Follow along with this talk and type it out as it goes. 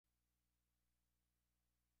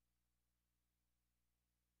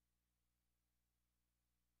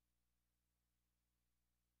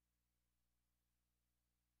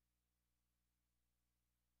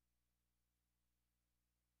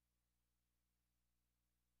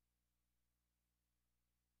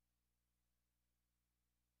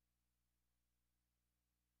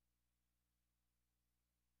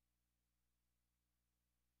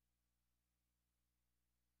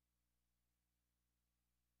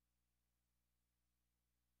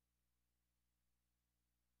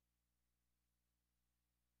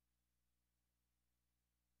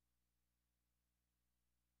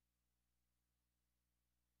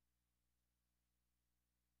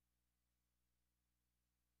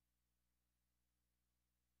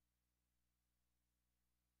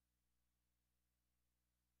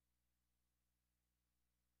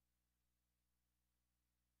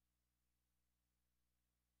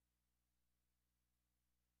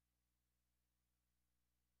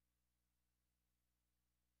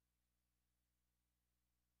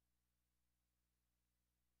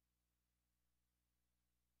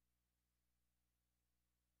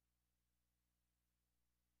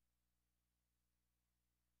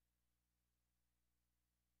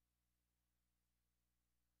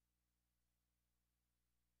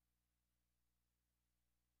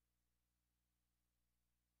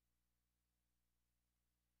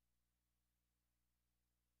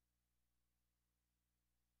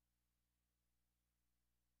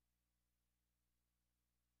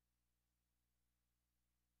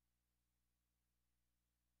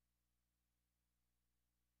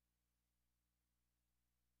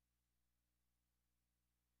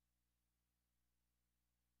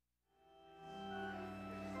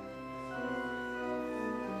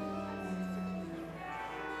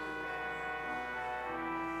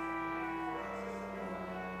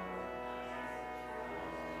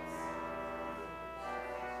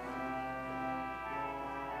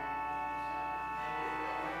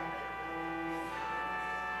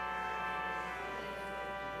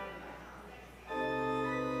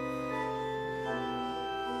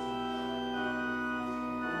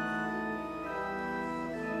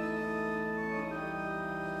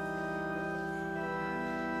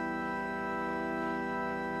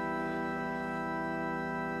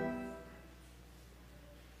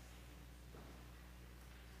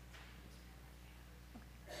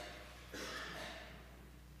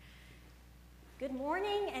Good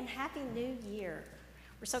morning and Happy New Year.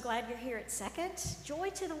 We're so glad you're here at Second. Joy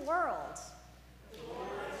to the world.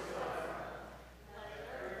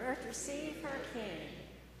 Earth receive her King.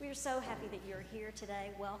 We are so happy that you're here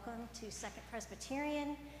today. Welcome to Second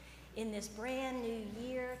Presbyterian in this brand new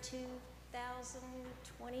year,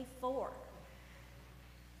 2024.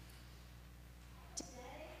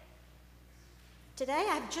 Today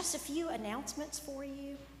I have just a few announcements for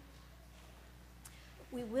you.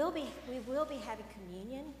 We will be having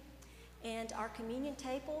communion, and our communion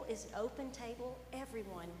table is an open table.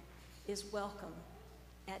 Everyone is welcome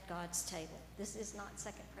at God's table. This is not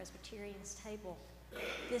Second Presbyterian's table.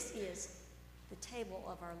 This is the table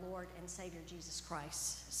of our Lord and Savior Jesus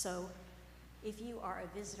Christ. So if you are a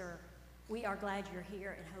visitor, we are glad you're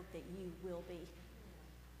here and hope that you will be,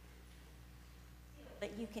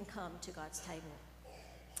 that you can come to God's table.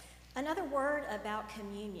 Another word about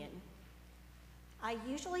communion. I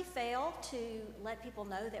usually fail to let people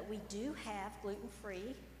know that we do have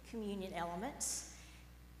gluten-free communion elements.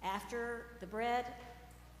 After the bread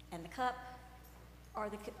and the cup are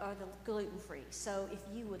the gluten-free. So if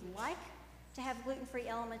you would like to have gluten-free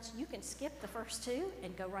elements, you can skip the first two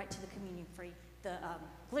and go right to the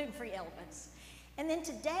gluten-free elements. And then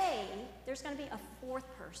today, there's going to be a fourth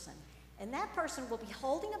person. And that person will be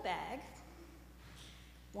holding a bag,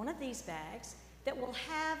 one of these bags, that will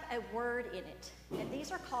have a word in it. And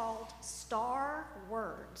these are called star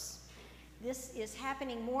words. This is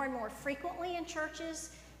happening more and more frequently in churches,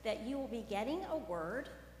 that you will be getting a word.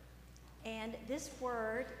 And this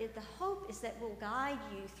word, the hope is that will guide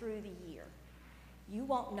you through the year. You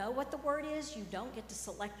won't know what the word is. You don't get to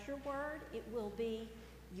select your word. It will be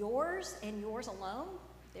yours and yours alone.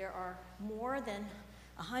 There are more than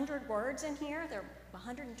 100 words in here. There are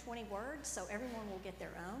 120 words, so everyone will get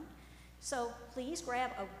their own. So please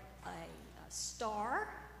grab a star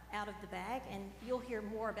out of the bag, and you'll hear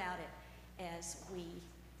more about it as we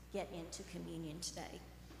get into communion today.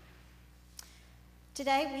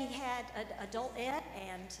 Today we had adult ed,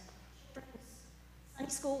 and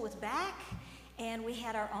Sunday school was back, and we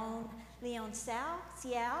had our own Leon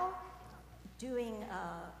Xiao doing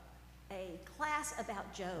a class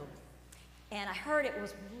about Job. And I heard it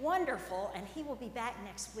was wonderful, and he will be back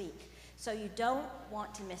next week. So you don't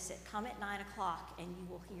want to miss it. Come at 9 o'clock, and you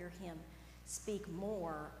will hear him speak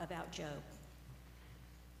more about Job.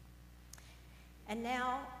 And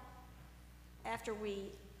now, after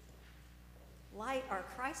we light our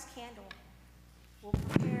Christ candle, we'll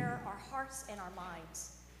prepare our hearts and our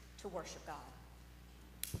minds to worship God.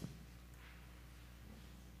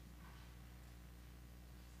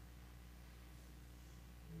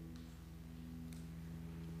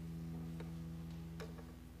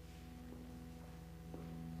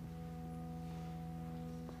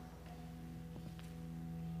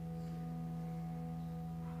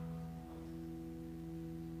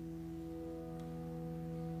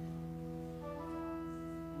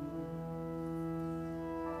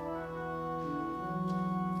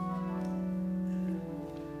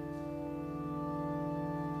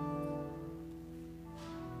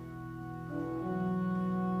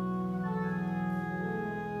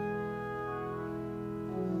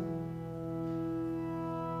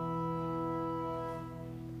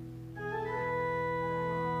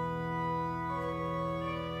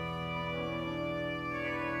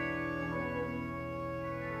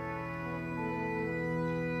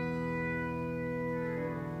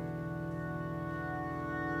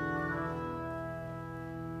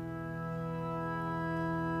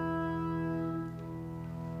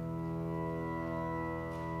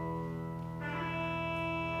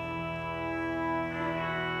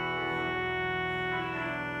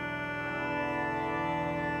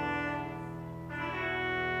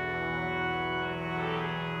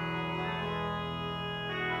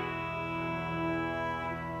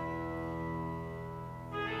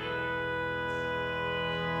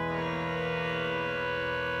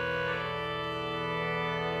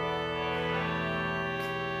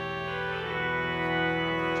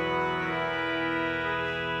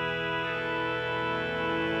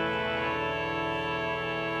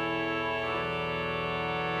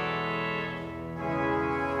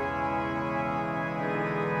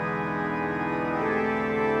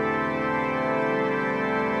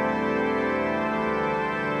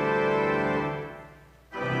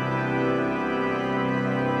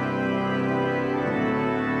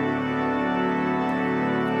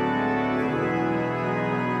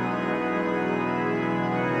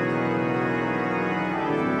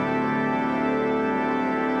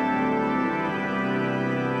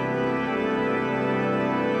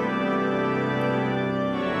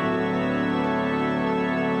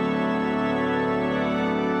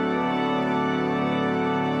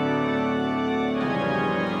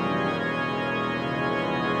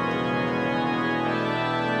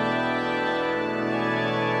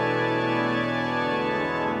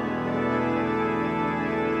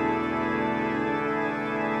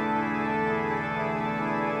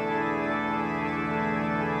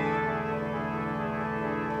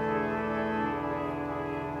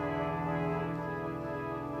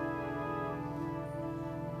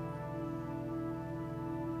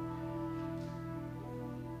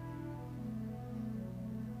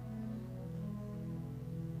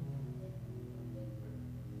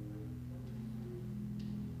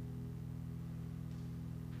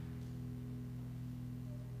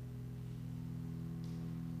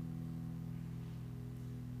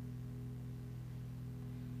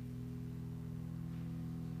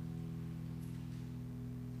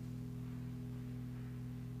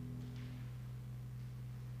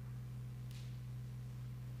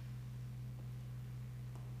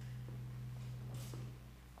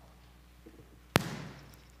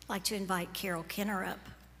 like to invite Carol Kenner up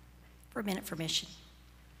for a minute for mission.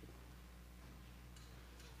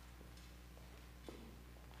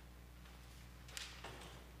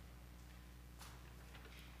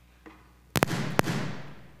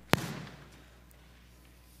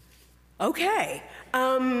 Okay,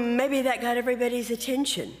 maybe that got everybody's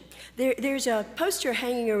attention. There's a poster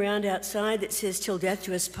hanging around outside that says, "Till death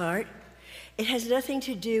do us part." It has nothing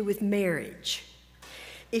to do with marriage.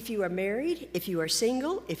 If you are married, if you are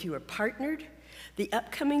single, if you are partnered, the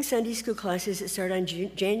upcoming Sunday school classes that start on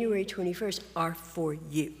January 21st are for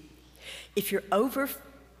you. If you're over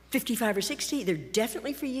 55 or 60, they're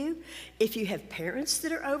definitely for you. If you have parents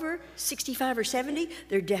that are over 65 or 70,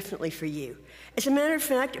 they're definitely for you. As a matter of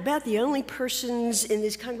fact, about the only persons in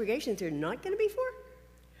this congregation that they're not going to be for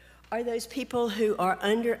are those people who are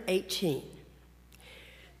under 18.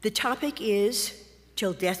 The topic is,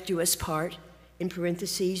 "Till death do us part," in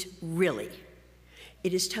parentheses, really.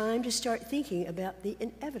 It is time to start thinking about the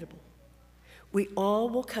inevitable. We all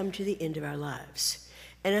will come to the end of our lives.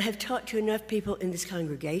 And I have talked to enough people in this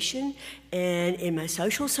congregation and in my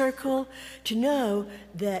social circle to know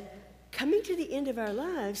that coming to the end of our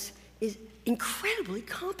lives is incredibly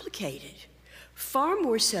complicated, far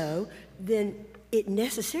more so than it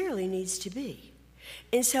necessarily needs to be.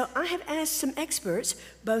 And so I have asked some experts,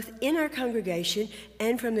 both in our congregation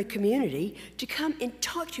and from the community, to come and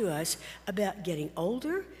talk to us about getting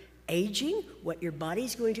older, aging, what your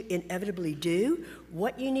body's going to inevitably do,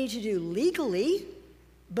 what you need to do legally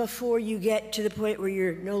before you get to the point where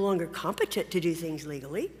you're no longer competent to do things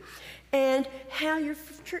legally, and how your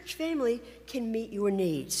church family can meet your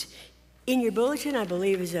needs. In your bulletin, I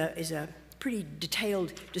believe, is a pretty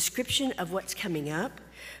detailed description of what's coming up,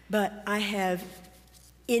 but I have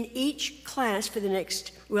in each class for the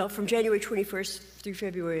next, well, from January 21st through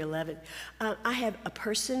February 11th, I have a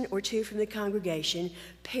person or two from the congregation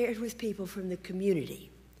paired with people from the community.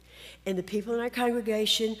 And the people in our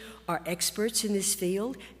congregation are experts in this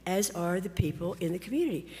field, as are the people in the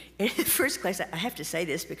community. And in the first class, I have to say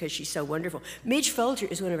this because she's so wonderful. Midge Folger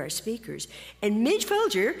is one of our speakers. And Midge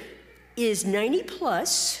Folger is 90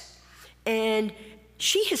 plus, and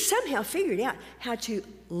she has somehow figured out how to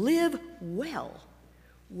live well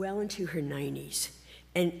into her 90s,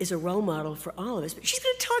 and is a role model for all of us. But she's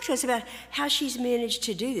going to talk to us about how she's managed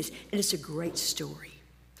to do this, and it's a great story.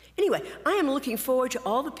 Anyway, I am looking forward to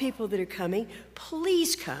all the people that are coming.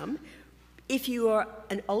 Please come. If you are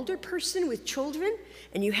an older person with children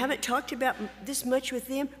and you haven't talked about this much with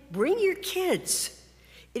them, bring your kids.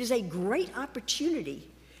 It is a great opportunity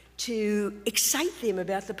to excite them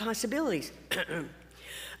about the possibilities.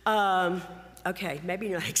 Okay, maybe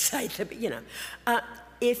not excite them, but you know.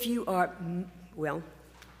 If you are, well,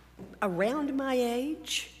 around my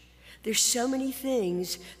age, there's so many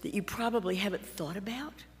things that you probably haven't thought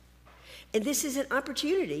about. And this is an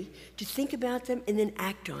opportunity to think about them and then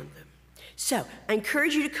act on them. So I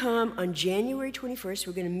encourage you to come on January 21st.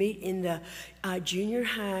 We're going to meet in the junior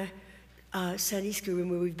high Sunday school room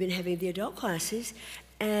where we've been having the adult classes.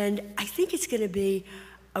 And I think it's going to be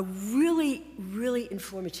a really, really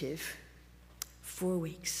informative 4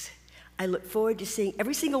 weeks. I look forward to seeing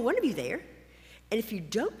every single one of you there. And if you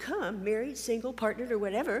don't come, married, single, partnered, or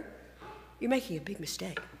whatever, you're making a big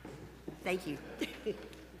mistake. Thank you.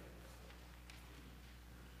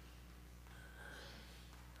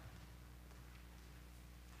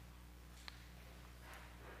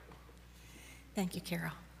 Thank you,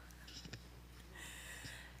 Carol.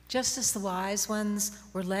 Just as the wise ones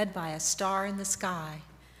were led by a star in the sky,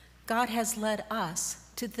 God has led us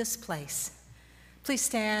to this place. Please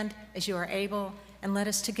stand as you are able and let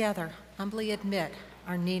us together humbly admit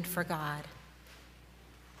our need for God.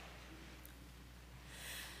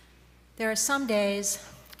 There are some days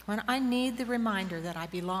when I need the reminder that I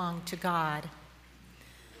belong to God.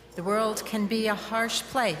 The world can be a harsh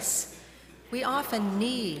place. We often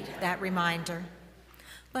need that reminder.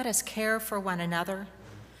 Let us care for one another.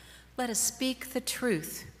 Let us speak the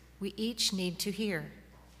truth we each need to hear.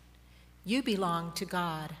 You belong to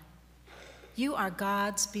God. You are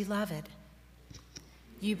God's beloved.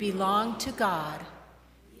 You belong to God.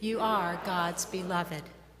 You are God's beloved.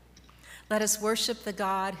 Let us worship the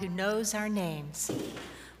God who knows our names.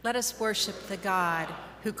 Let us worship the God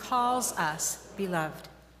who calls us beloved.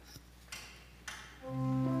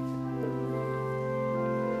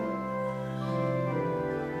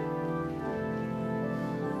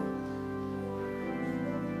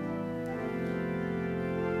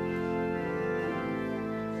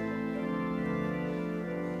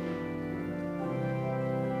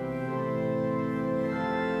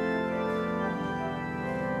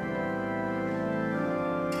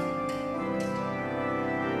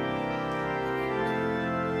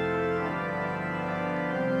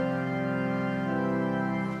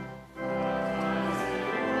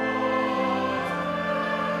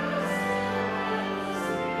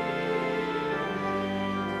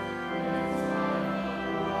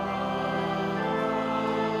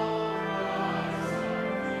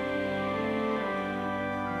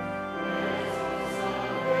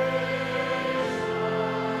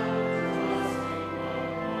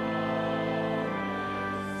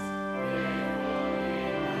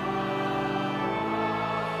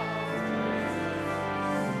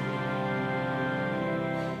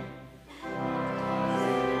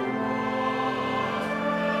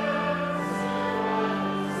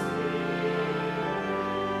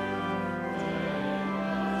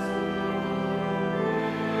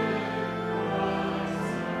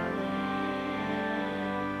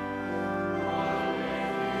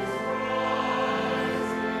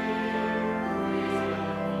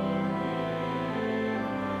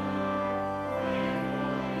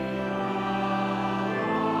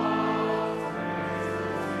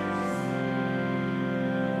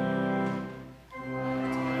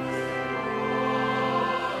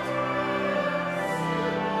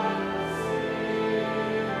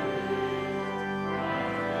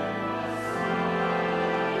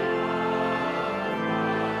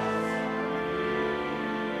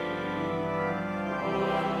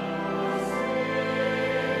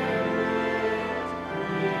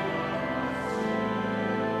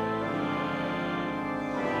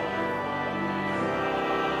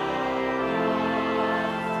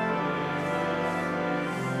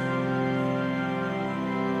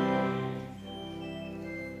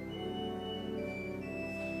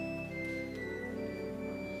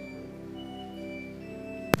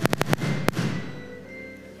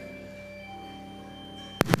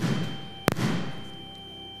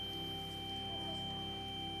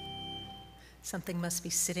 Something must be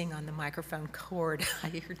sitting on the microphone cord.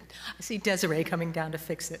 I see Desiree coming down to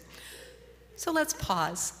fix it. So let's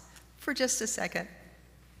pause for just a second.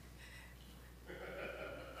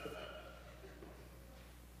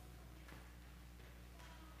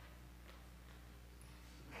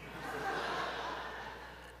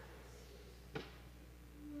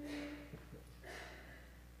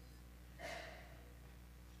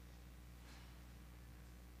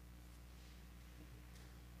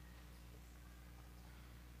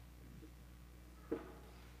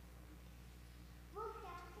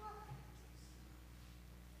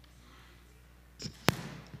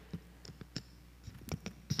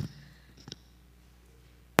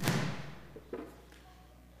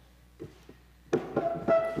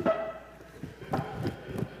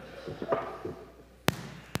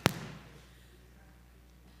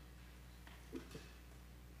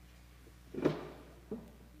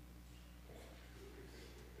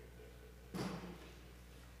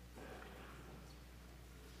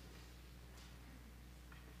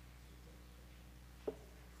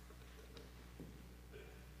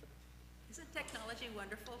 Isn't technology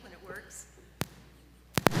wonderful when it works?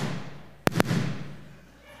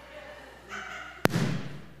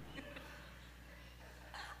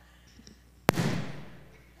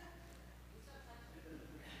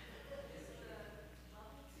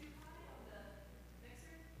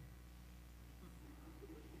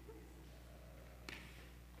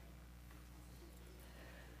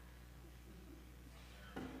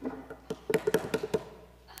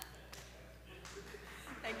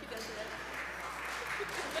 Thank you, Desiree.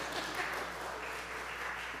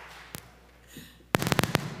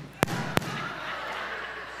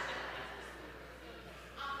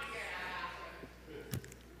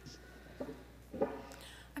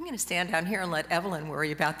 I'm going to stand down here and let Evelyn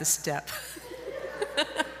worry about the step.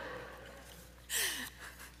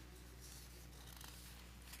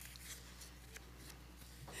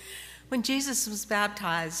 When Jesus was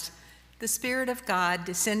baptized, the Spirit of God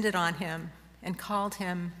descended on him and called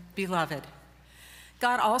him beloved.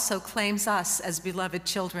 God also claims us as beloved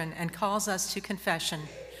children and calls us to confession.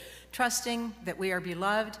 Trusting that we are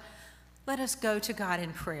beloved, let us go to God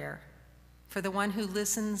in prayer. For the one who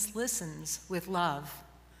listens, listens with love.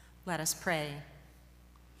 Let us pray.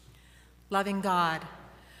 Loving God,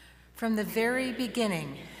 from the very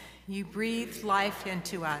beginning, you breathed life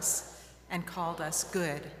into us and called us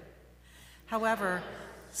good. However,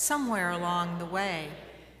 somewhere along the way,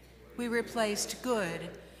 we replaced good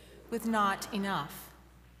with not enough.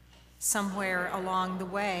 Somewhere along the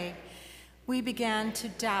way, we began to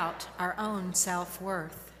doubt our own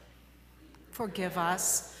self-worth. Forgive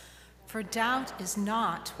us, for doubt is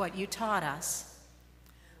not what you taught us.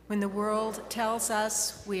 When the world tells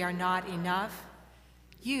us we are not enough,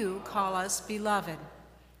 you call us beloved.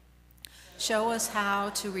 Show us how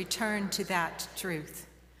to return to that truth.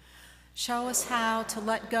 Show us how to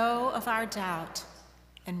let go of our doubt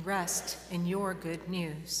and rest in your good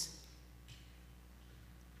news.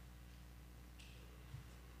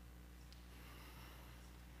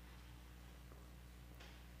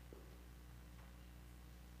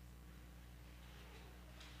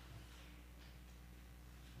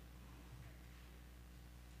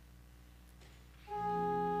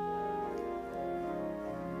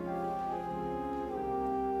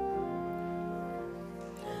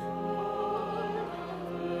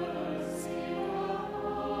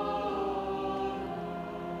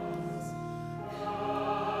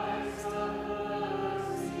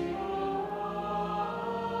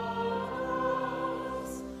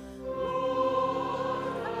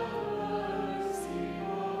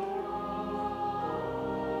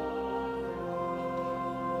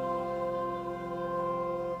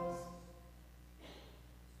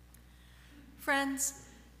 Friends,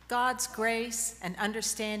 God's grace and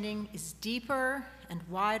understanding is deeper and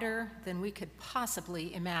wider than we could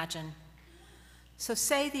possibly imagine. So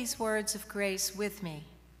say these words of grace with me.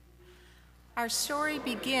 Our story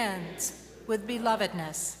begins with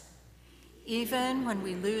belovedness. Even when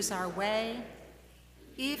we lose our way,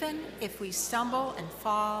 even if we stumble and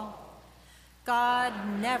fall, God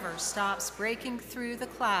never stops breaking through the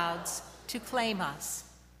clouds to claim us.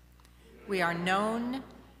 We are known,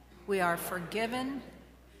 we are forgiven,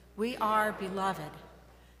 we are beloved.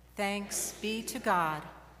 Thanks be to God.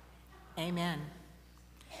 Amen.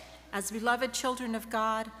 As beloved children of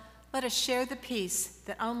God, let us share the peace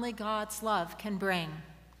that only God's love can bring.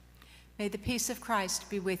 May the peace of Christ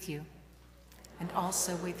be with you and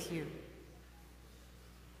also with you.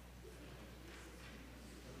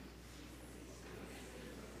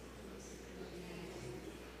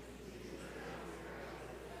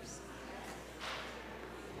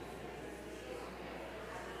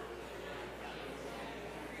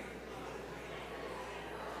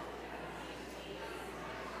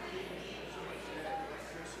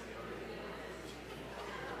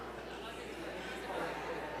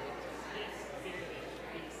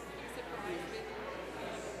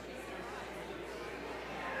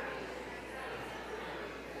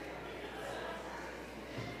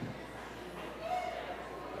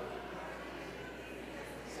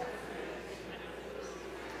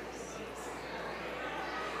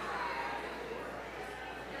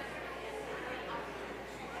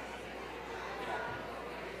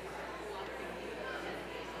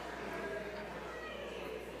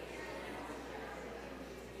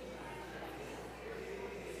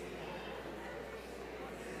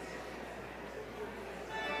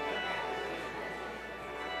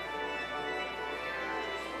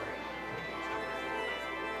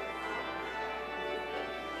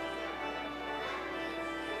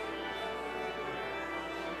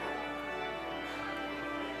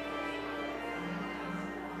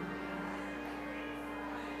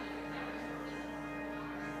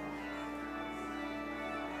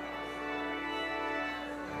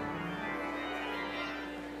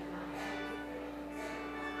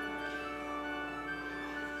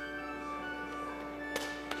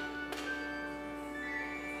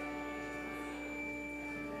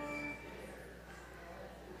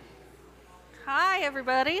 Hi,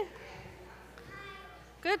 everybody.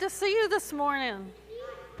 Good to see you this morning.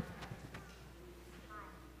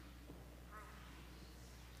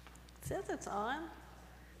 It says it's on.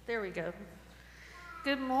 There we go.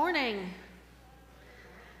 Good morning.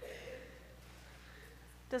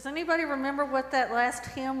 Does anybody remember what that last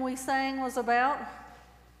hymn we sang was about?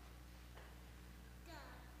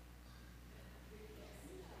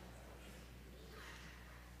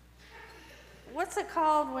 What's it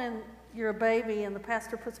called when you're a baby and the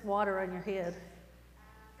pastor puts water on your head?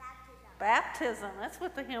 Baptism. That's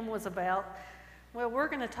what the hymn was about. Well, we're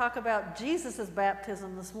going to talk about Jesus'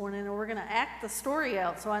 baptism this morning, and we're going to act the story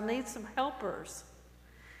out, so I need some helpers.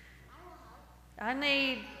 I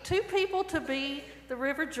need 2 people to be the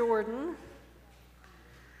River Jordan.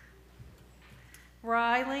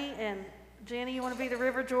 Riley and Jenny, you want to be the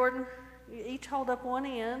River Jordan? You each hold up one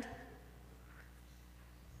end.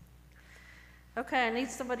 Okay, I need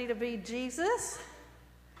somebody to be Jesus.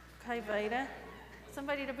 Okay, Veda.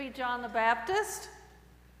 Somebody to be John the Baptist.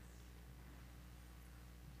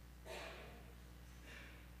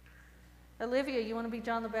 Olivia, you want to be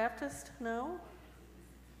John the Baptist? No?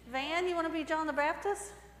 Van, you want to be John the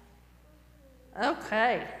Baptist?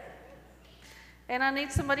 Okay. And I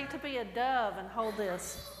need somebody to be a dove and hold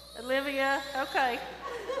this. Olivia, okay.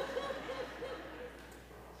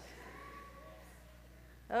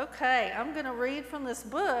 Okay, I'm going to read from this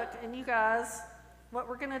book, and you guys, what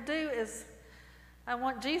we're going to do is, I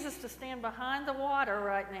want Jesus to stand behind the water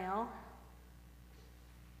right now.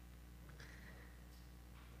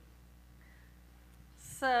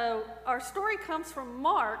 So, our story comes from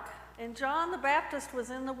Mark, and John the Baptist was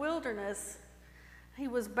in the wilderness. He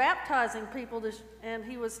was baptizing people, and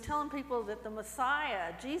he was telling people that the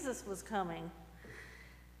Messiah, Jesus, was coming.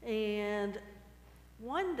 And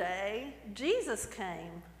one day, Jesus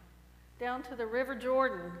came down to the River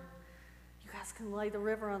Jordan. You guys can lay the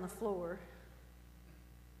river on the floor.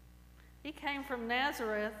 He came from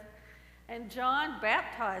Nazareth, and John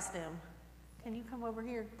baptized him. Can you come over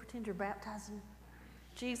here and pretend you're baptizing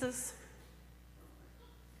Jesus?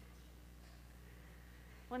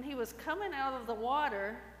 When he was coming out of the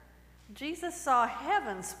water, Jesus saw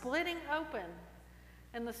heaven splitting open,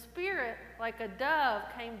 and the Spirit, like a dove,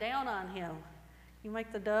 came down on him. You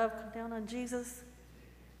make the dove come down on Jesus?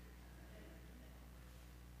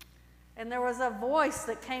 And there was a voice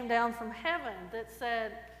that came down from heaven that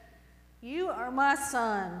said, "You are my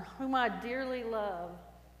Son, whom I dearly love,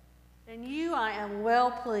 and you I am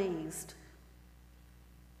well pleased."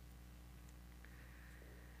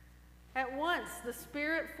 At once, the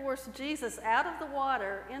Spirit forced Jesus out of the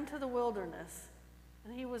water into the wilderness,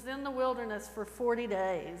 and he was in the wilderness for 40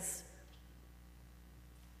 days.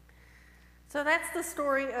 So that's the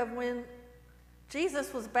story of when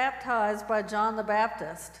Jesus was baptized by John the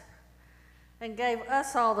Baptist and gave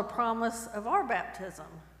us all the promise of our baptism.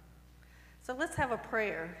 So let's have a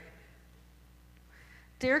prayer.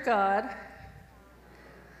 Dear God,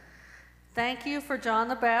 thank you for John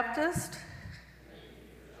the Baptist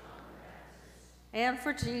and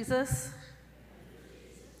for Jesus.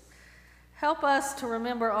 Help us to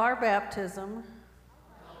remember our baptism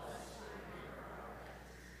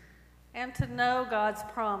and to know God's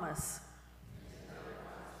promise.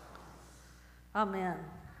 Amen.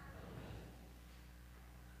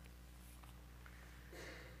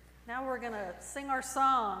 Now we're going to sing our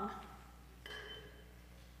song.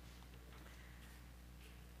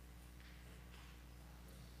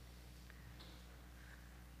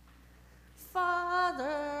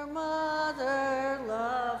 Father, Mother,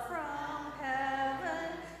 love from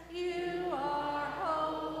heaven, you are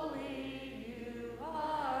holy, you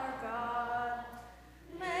are God.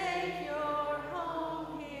 Make your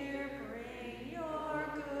home here, bring your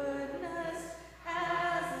goodness,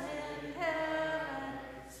 as in heaven,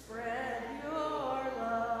 spread your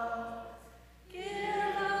love.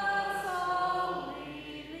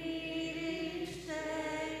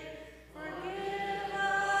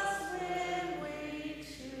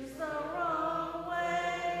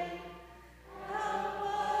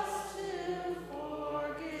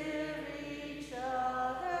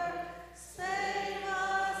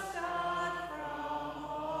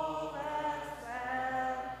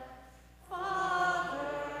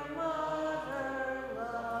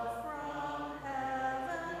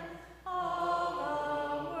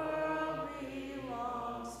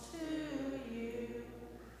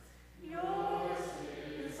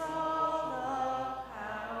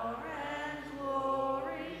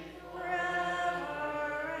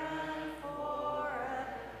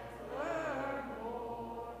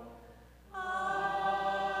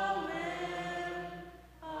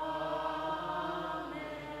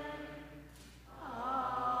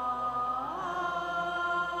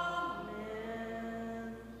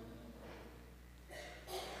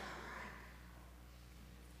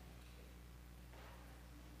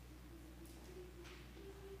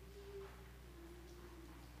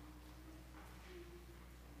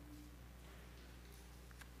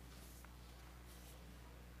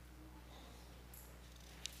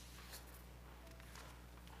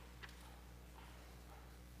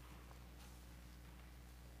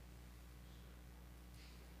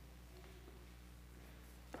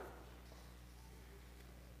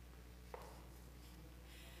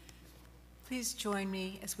 Please join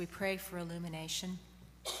me as we pray for illumination.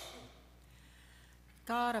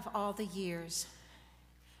 God of all the years,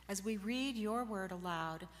 as we read your word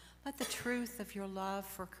aloud, let the truth of your love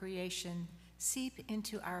for creation seep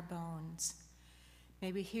into our bones.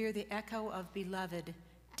 May we hear the echo of beloved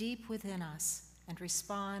deep within us and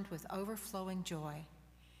respond with overflowing joy.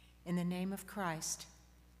 In the name of Christ,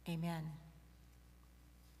 amen.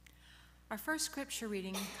 Our first scripture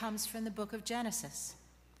reading comes from the book of Genesis.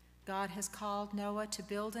 God has called Noah to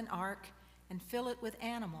build an ark and fill it with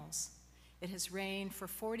animals. It has rained for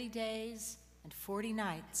 40 days and 40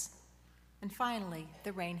 nights, and finally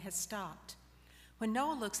the rain has stopped. When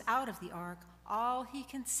Noah looks out of the ark, all he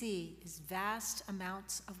can see is vast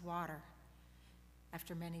amounts of water.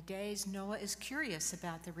 After many days, Noah is curious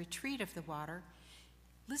about the retreat of the water.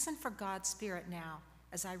 Listen for God's Spirit now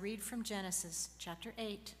as I read from Genesis chapter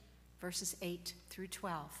 8, verses 8 through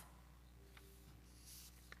 12.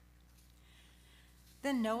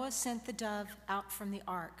 Then Noah sent the dove out from the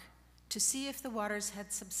ark to see if the waters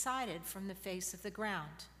had subsided from the face of the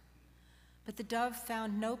ground. But the dove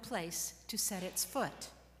found no place to set its foot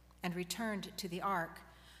and returned to the ark,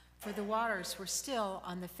 for the waters were still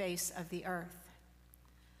on the face of the earth.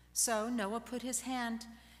 So Noah put his hand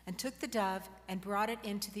and took the dove and brought it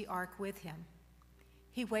into the ark with him.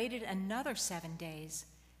 He waited another 7 days,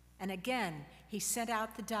 and again he sent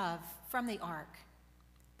out the dove from the ark.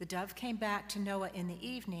 The dove came back to Noah in the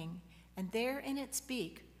evening, and there in its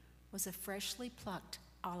beak was a freshly plucked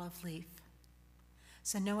olive leaf.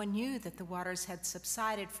 So Noah knew that the waters had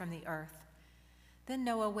subsided from the earth. Then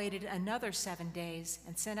Noah waited another 7 days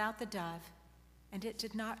and sent out the dove, and it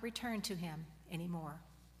did not return to him anymore.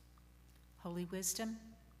 Holy wisdom,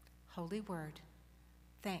 holy word,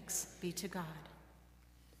 thanks be to God.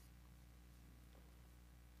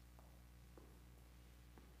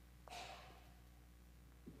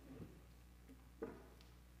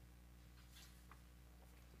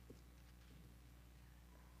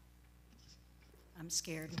 I'm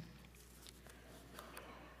scared.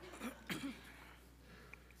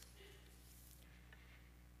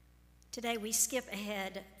 Today we skip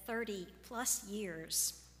ahead 30 plus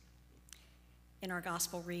years in our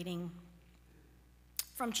gospel reading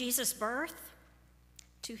from Jesus' birth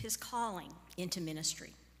to his calling into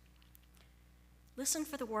ministry. Listen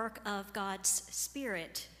for the work of God's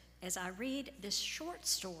Spirit as I read this short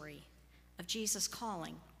story of Jesus'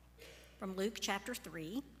 calling from Luke chapter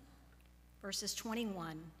 3, verses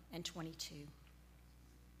 21 and 22.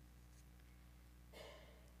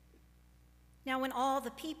 Now, when all the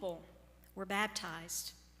people were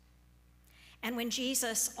baptized, and when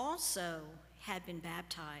Jesus also had been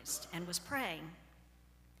baptized and was praying,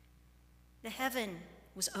 the heaven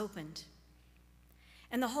was opened,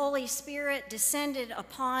 and the Holy Spirit descended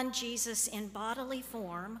upon Jesus in bodily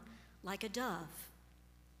form like a dove.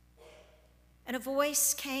 And a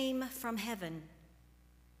voice came from heaven,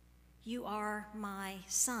 "You are my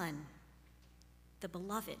Son, the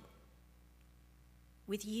beloved.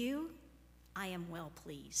 With you I am well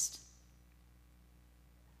pleased."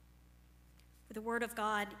 For the word of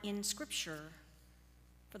God in Scripture,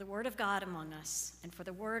 for the word of God among us, and for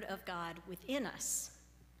the word of God within us,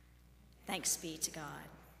 thanks be to God.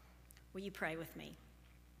 Will you pray with me?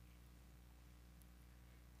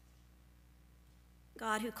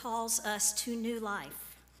 God, who calls us to new life,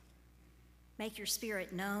 make your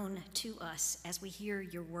Spirit known to us as we hear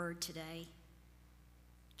your word today.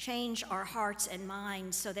 Change our hearts and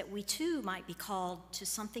minds so that we too might be called to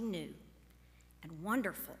something new and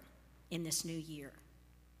wonderful in this new year.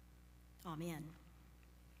 Amen.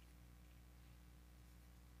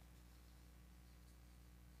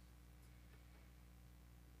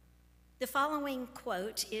 The following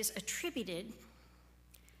quote is attributed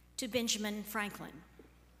to Benjamin Franklin.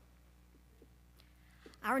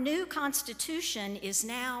 "Our new Constitution is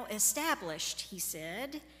now established," he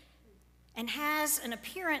said, "and has an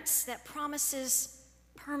appearance that promises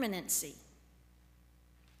permanency.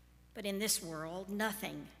 But in this world,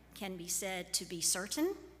 nothing can be said to be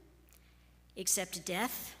certain except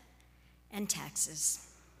death and taxes."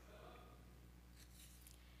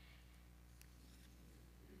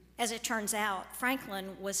 As it turns out,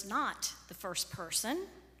 Franklin was not the first person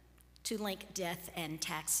to link death and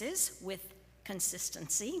taxes with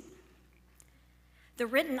consistency. The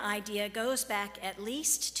written idea goes back at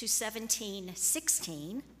least to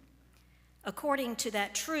 1716, according to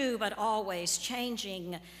that true but always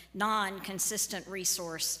changing, non-consistent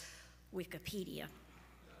resource, Wikipedia.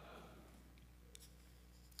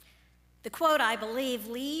 The quote, I believe,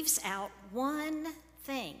 leaves out one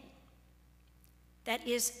thing that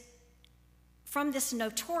is from this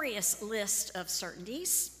notorious list of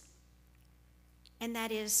certainties, and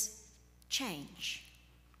that is change.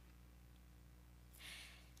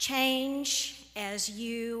 Change, as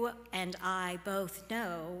you and I both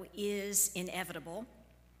know, is inevitable.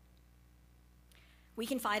 We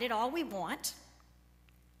can fight it all we want,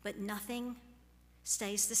 but nothing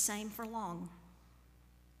stays the same for long.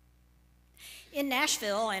 In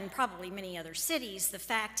Nashville, and probably many other cities, the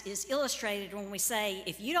fact is illustrated when we say,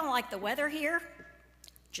 if you don't like the weather here,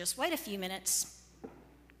 just wait a few minutes.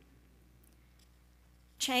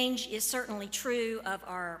 Change is certainly true of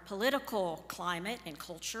our political climate and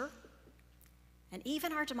culture, and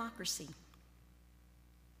even our democracy.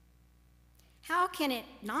 How can it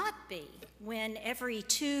not be when every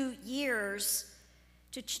 2 years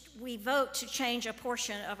we vote to change a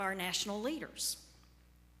portion of our national leaders?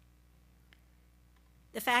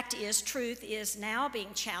 The fact is, truth is now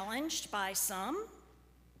being challenged by some.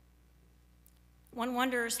 One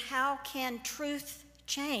wonders, how can truth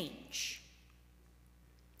change?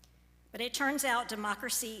 But it turns out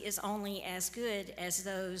democracy is only as good as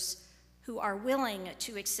those who are willing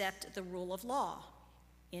to accept the rule of law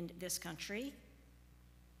in this country.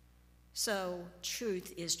 So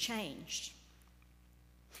truth is changed.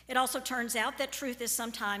 It also turns out that truth is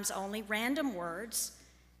sometimes only random words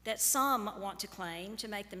that some want to claim to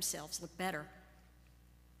make themselves look better.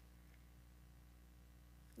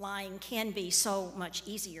 Lying can be so much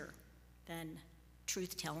easier than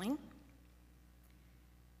truth-telling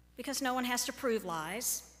because no one has to prove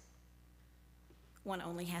lies. One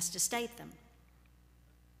only has to state them.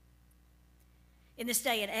 In this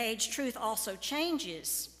day and age, truth also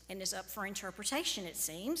changes and is up for interpretation, it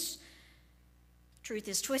seems. Truth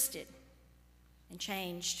is twisted and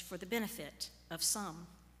changed for the benefit of some.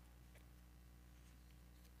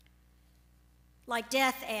 Like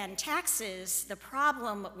death and taxes, the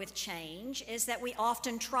problem with change is that we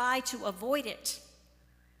often try to avoid it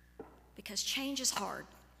because change is hard.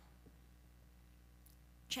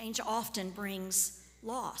 Change often brings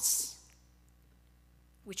loss,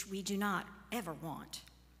 which we do not ever want.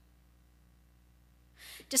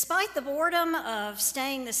 Despite the boredom of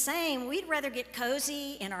staying the same, we'd rather get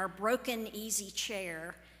cozy in our broken, easy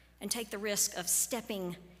chair and take the risk of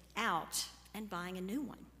stepping out and buying a new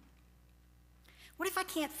one. What if I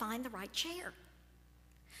can't find the right chair?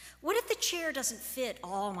 What if the chair doesn't fit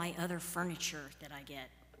all my other furniture that I get?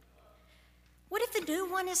 What if the new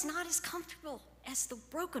one is not as comfortable as the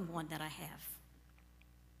broken one that I have?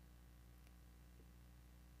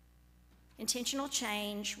 Intentional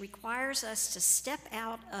change requires us to step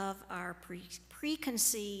out of our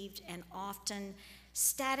preconceived and often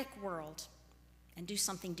static world and do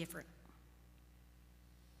something different.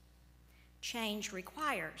 Change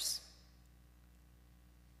requires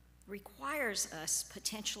us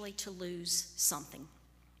potentially to lose something.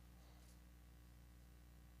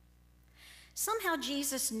 Somehow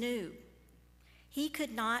Jesus knew he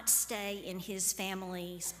could not stay in his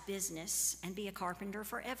family's business and be a carpenter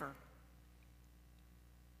forever.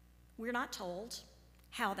 We're not told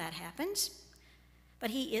how that happened, but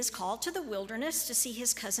he is called to the wilderness to see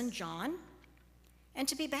his cousin John and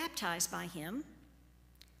to be baptized by him,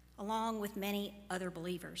 along with many other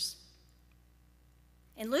believers.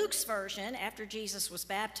 In Luke's version, after Jesus was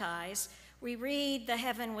baptized, we read the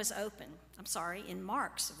heaven was open. In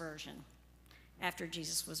Mark's version, after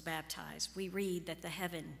Jesus was baptized, we read that the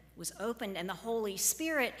heaven was opened and the Holy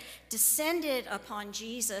Spirit descended upon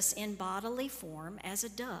Jesus in bodily form as a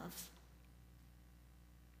dove.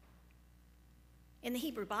 In the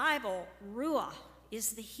Hebrew Bible, ruah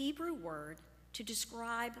is the Hebrew word to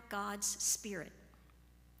describe God's Spirit.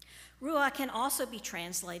 Ruah can also be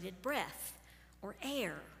translated breath, or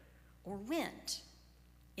air, or wind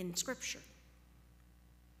in Scripture.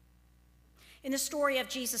 In the story of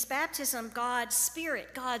Jesus' baptism, God's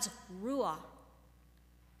Spirit, God's ruah,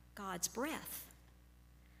 God's breath,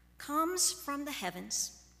 comes from the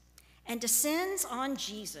heavens and descends on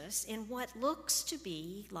Jesus in what looks to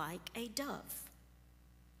be like a dove.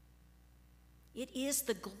 It is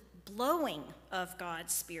the blowing of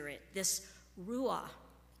God's Spirit, this ruah,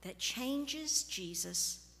 that changes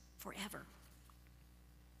Jesus forever.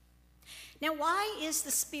 Now, why is the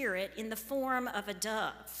Spirit in the form of a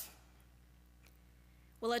dove?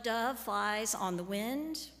 Well, a dove flies on the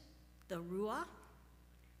wind, the ruah,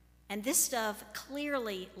 and this dove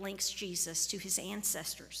clearly links Jesus to his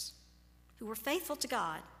ancestors, who were faithful to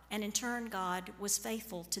God, and in turn, God was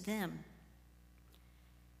faithful to them.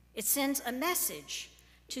 It sends a message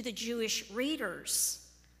to the Jewish readers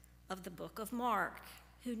of the book of Mark,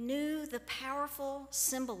 who knew the powerful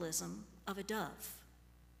symbolism of a dove.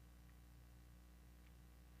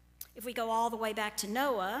 If we go all the way back to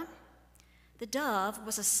Noah, the dove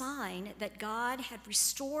was a sign that God had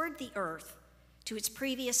restored the earth to its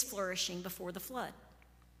previous flourishing before the flood.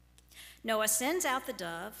 Noah sends out the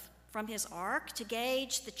dove from his ark to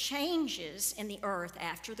gauge the changes in the earth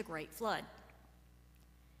after the great flood.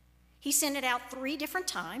 He sent it out 3 different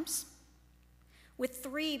times, with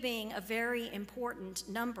 3 being a very important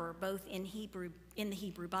number both in the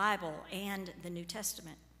Hebrew Bible and the New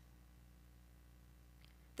Testament.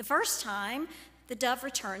 The first time, the dove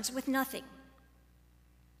returns with nothing.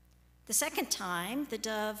 The second time, the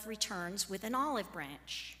dove returns with an olive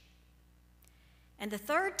branch. And the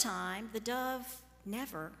third time, the dove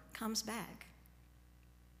never comes back.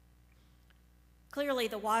 Clearly,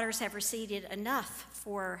 the waters have receded enough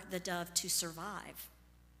for the dove to survive.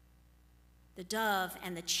 The dove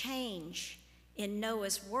and the change in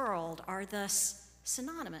Noah's world are thus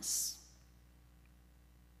synonymous.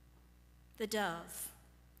 The dove,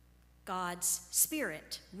 God's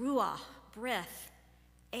spirit, ruach, breath,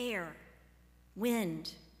 air,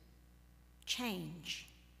 wind, change.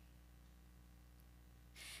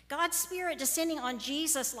 God's spirit descending on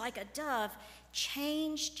Jesus like a dove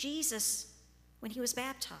changed Jesus when he was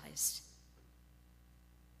baptized.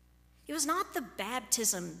 It was not the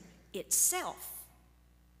baptism itself.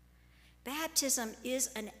 Baptism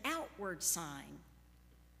is an outward sign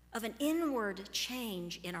of an inward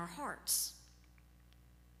change in our hearts.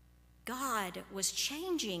 God was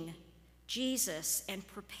changing Jesus and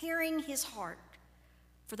preparing his heart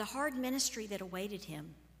for the hard ministry that awaited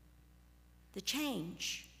him, the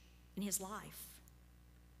change in his life.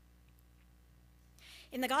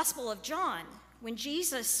 In the Gospel of John, when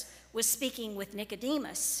Jesus was speaking with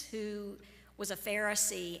Nicodemus, who was a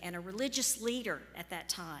Pharisee and a religious leader at that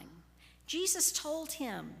time, Jesus told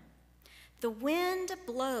him, "The wind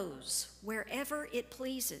blows wherever it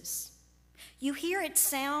pleases. You hear its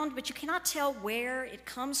sound, but you cannot tell where it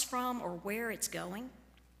comes from or where it's going.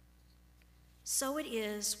 So it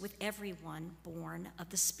is with everyone born of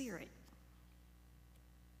the Spirit."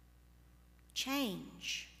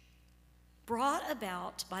 Change brought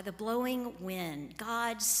about by the blowing wind,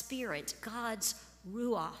 God's Spirit, God's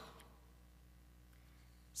ruach.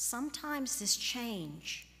 Sometimes this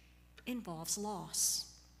change involves loss.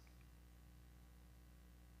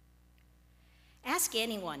 Ask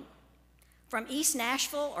anyone from East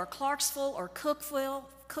Nashville or Clarksville or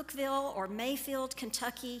Cookville or Mayfield,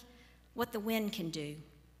 Kentucky, what the wind can do.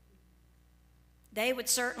 They would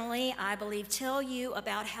certainly, I believe, tell you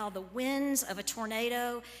about how the winds of a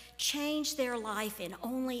tornado changed their life in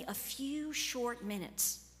only a few short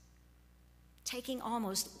minutes, taking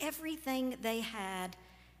almost everything they had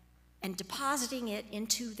and depositing it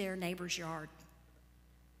into their neighbor's yard,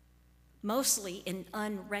 mostly in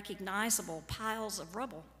unrecognizable piles of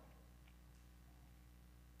rubble.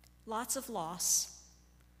 Lots of loss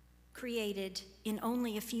created in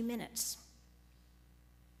only a few minutes.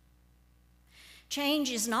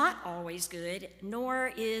 Change is not always good, nor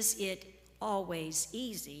is it always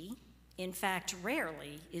easy. In fact,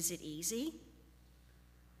 rarely is it easy.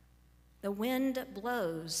 The wind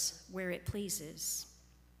blows where it pleases.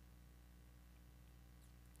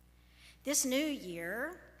 This new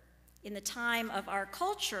year, in the time of our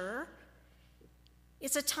culture,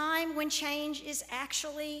 it's a time when change is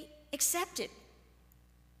actually accepted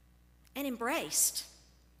and embraced.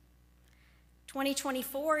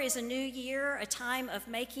 2024 is a new year, a time of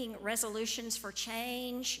making resolutions for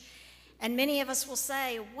change, and many of us will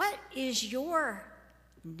say, what is your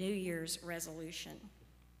New Year's resolution?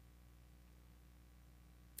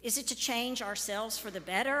 Is it to change ourselves for the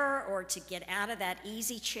better, or to get out of that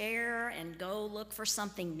easy chair and go look for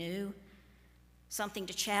something new? Something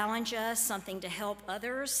to challenge us, something to help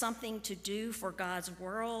others, something to do for God's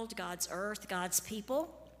world, God's earth, God's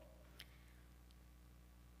people?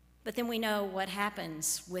 But then we know what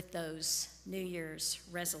happens with those New Year's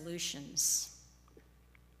resolutions.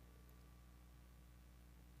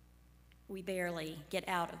 We barely get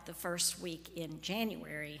out of the first week in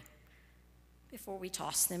January before we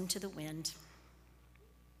toss them to the wind.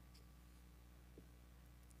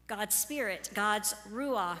 God's Spirit, God's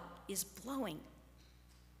ruach, is blowing.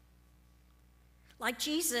 Like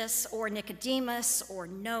Jesus or Nicodemus or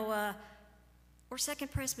Noah or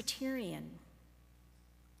Second Presbyterian,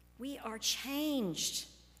 we are changed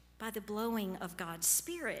by the blowing of God's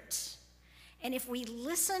Spirit. And if we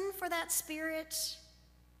listen for that Spirit,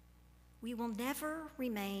 we will never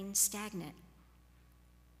remain stagnant.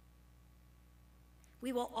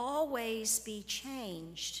 We will always be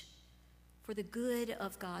changed for the good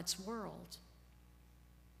of God's world.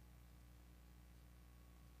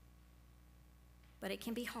 But it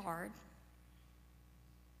can be hard.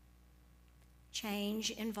 Change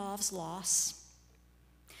involves loss.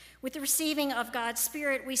 With the receiving of God's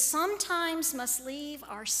Spirit, we sometimes must leave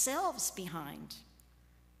ourselves behind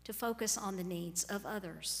to focus on the needs of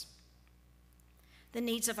others, the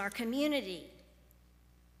needs of our community,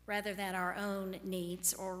 rather than our own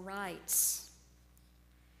needs or rights.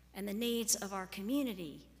 And the needs of our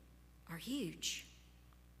community are huge.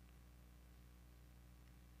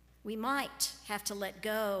 We might have to let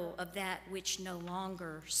go of that which no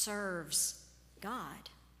longer serves God.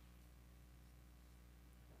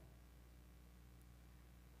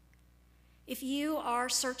 If you are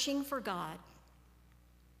searching for God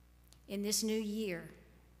in this new year,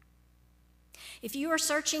 if you are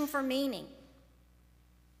searching for meaning,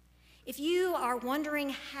 if you are wondering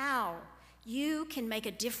how you can make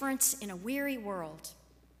a difference in a weary world,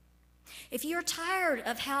 if you're tired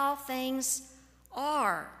of how things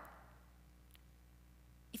are,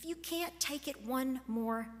 if you can't take it one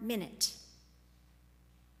more minute,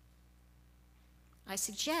 I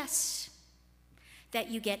suggest that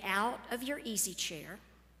you get out of your easy chair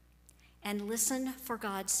and listen for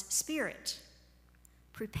God's Spirit,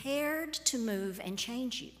 prepared to move and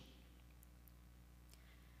change you.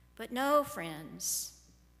 But know, friends,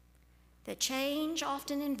 that change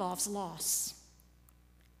often involves loss,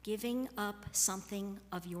 giving up something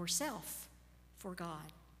of yourself for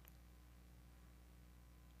God.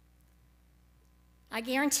 I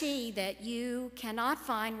guarantee that you cannot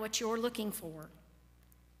find what you're looking for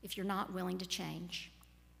if you're not willing to change,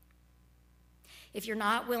 if you're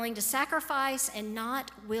not willing to sacrifice and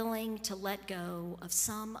not willing to let go of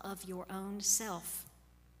some of your own self.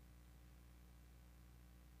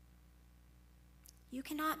 You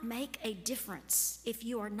cannot make a difference if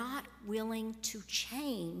you are not willing to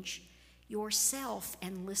change yourself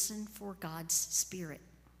and listen for God's Spirit.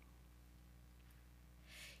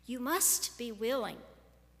 You must be willing,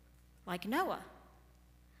 like Noah,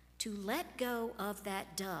 to let go of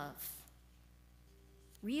that dove,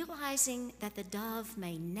 realizing that the dove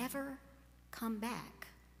may never come back.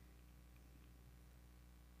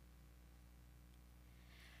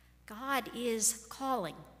 God is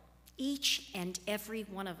calling each and every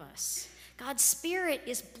one of us. God's Spirit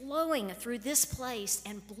is blowing through this place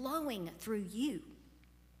and blowing through you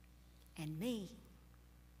and me.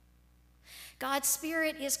 God's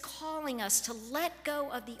Spirit is calling us to let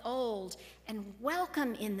go of the old and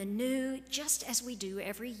welcome in the new, just as we do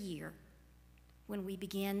every year when we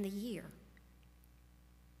begin the year.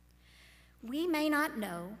 We may not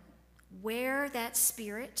know where that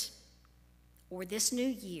Spirit or this new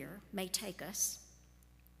year may take us,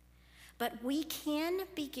 but we can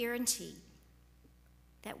be guaranteed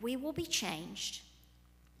that we will be changed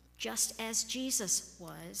just as Jesus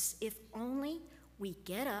was, if only we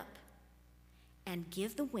get up and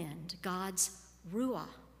give the wind, God's ruah,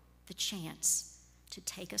 the chance to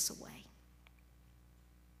take us away.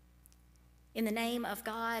 In the name of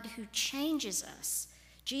God who changes us,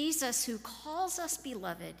 Jesus who calls us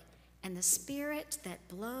beloved, and the Spirit that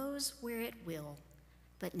blows where it will,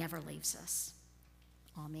 but never leaves us.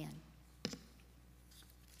 Amen.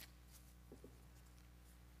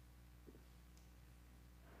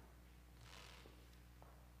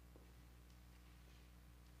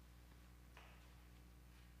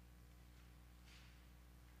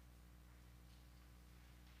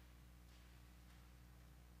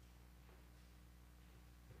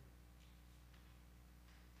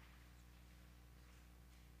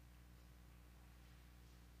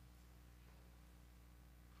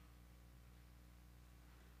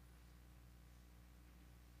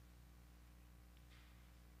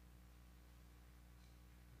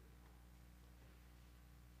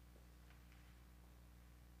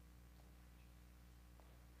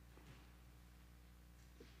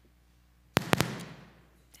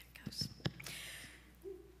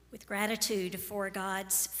 With gratitude for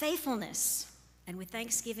God's faithfulness and with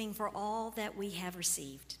thanksgiving for all that we have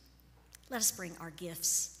received, let us bring our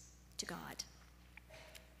gifts to God.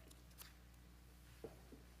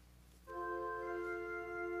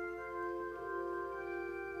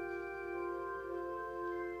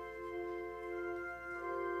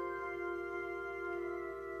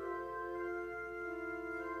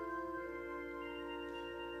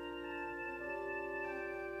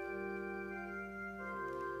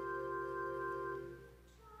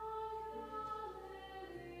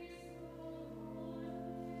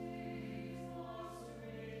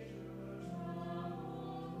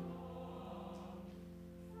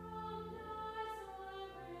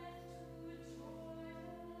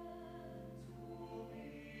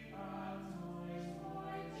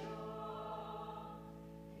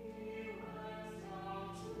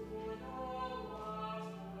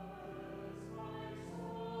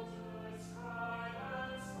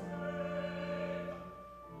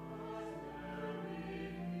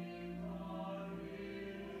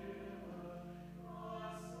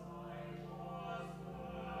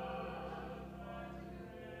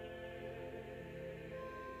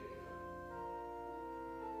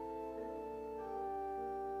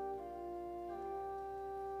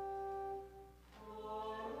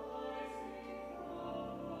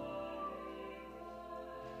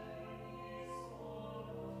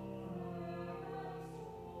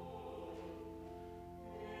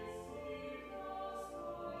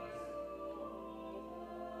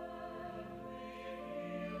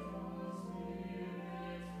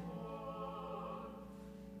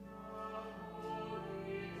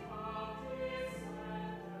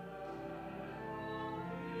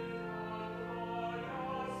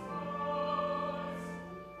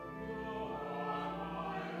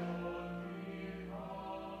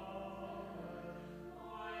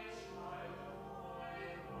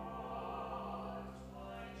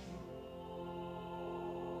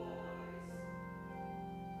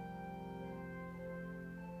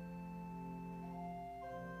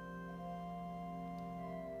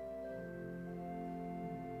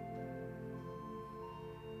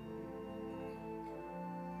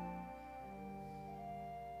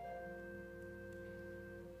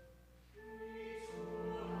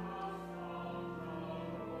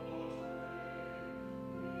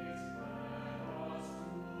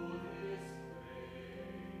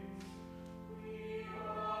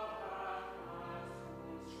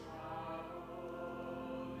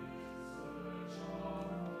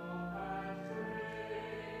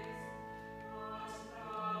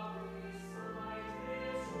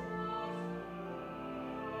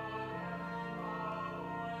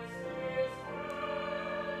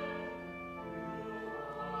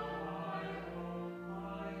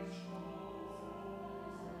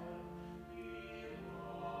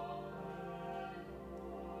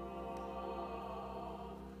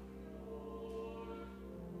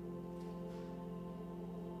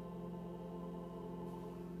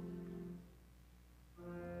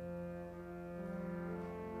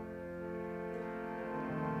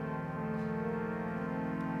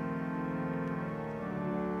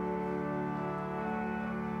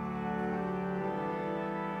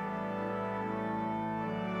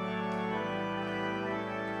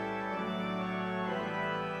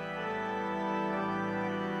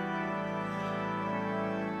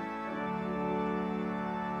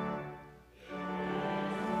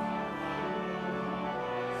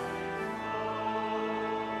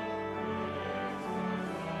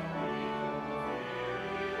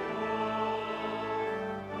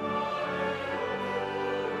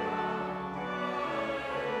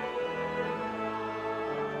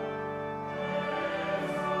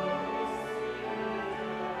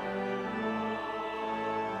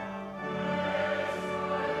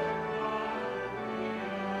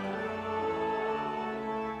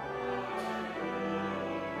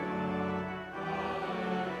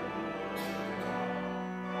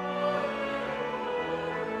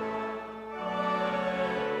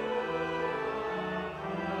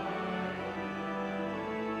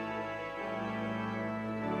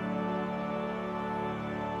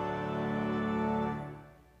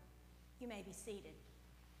 may be seated.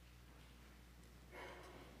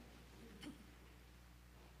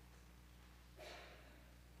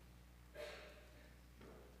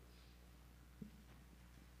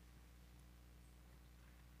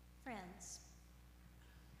 Friends,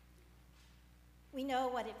 we know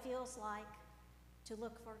what it feels like to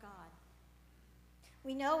look for God.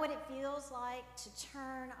 We know what it feels like to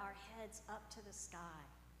turn our heads up to the sky,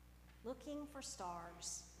 looking for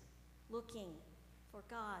stars, looking for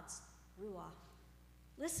God's ruach,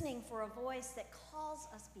 listening for a voice that calls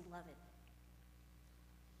us beloved.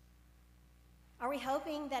 Are we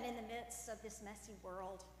hoping that in the midst of this messy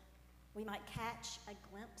world, we might catch a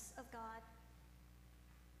glimpse of God?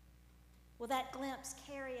 Will that glimpse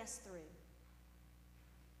carry us through?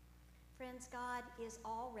 Friends, God is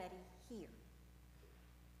already here.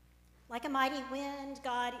 Like a mighty wind,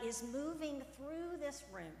 God is moving through this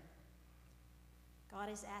room. God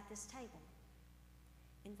is at this table,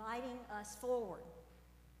 inviting us forward.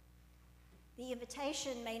 The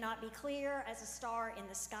invitation may not be clear as a star in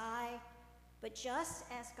the sky, but just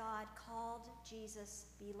as God called Jesus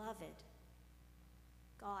beloved,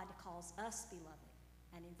 God calls us beloved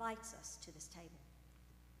and invites us to this table.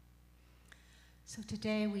 So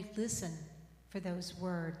today we listen for those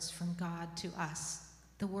words from God to us,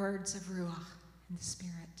 the words of Ruach and the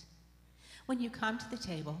Spirit. When you come to the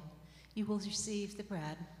table, you will receive the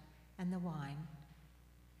bread and the wine.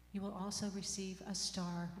 You will also receive a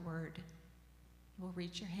star word. You will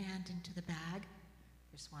reach your hand into the bag.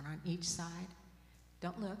 There's one on each side.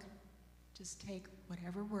 Don't look. Just take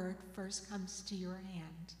whatever word first comes to your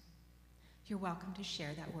hand. You're welcome to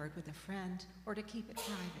share that word with a friend or to keep it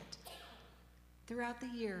private. Throughout the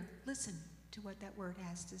year, listen to what that word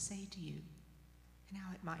has to say to you and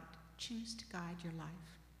how it might choose to guide your life.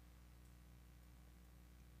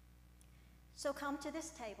 So come to this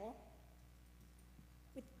table.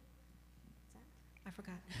 I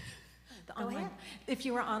forgot. The Go ahead. If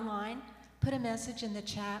you are online, put a message in the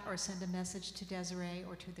chat or send a message to Desiree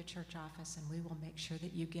or to the church office, and we will make sure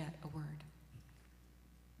that you get a word.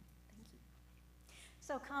 Thank you.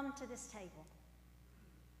 So come to this table.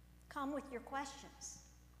 Come with your questions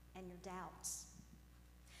and your doubts.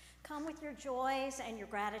 Come with your joys and your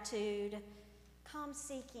gratitude. Come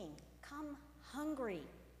seeking. Come hungry.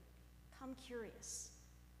 Come curious.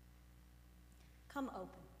 Come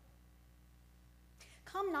open.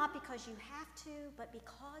 Come not because you have to, but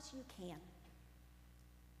because you can.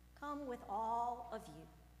 Come with all of you,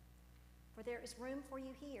 for there is room for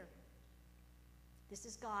you here. This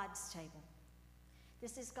is God's table.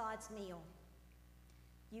 This is God's meal.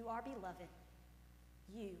 You are beloved.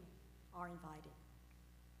 You are invited.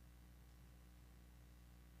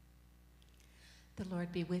 The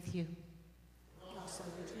Lord be with you. Also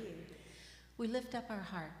with you. We lift up our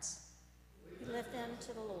hearts. We lift them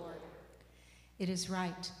to the Lord. It is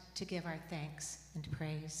right to give our thanks and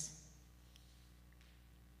praise.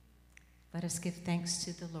 Let us give thanks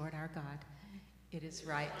to the Lord our God. It is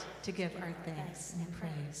right to give our thanks and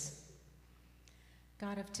praise.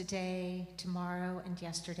 God of today, tomorrow, and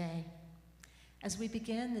yesterday, as we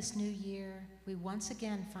begin this new year, we once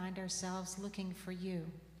again find ourselves looking for you.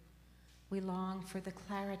 We long for the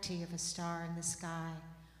clarity of a star in the sky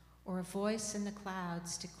or a voice in the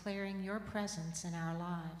clouds declaring your presence in our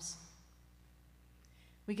lives.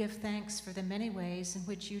 We give thanks for the many ways in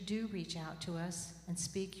which you do reach out to us and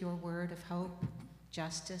speak your word of hope,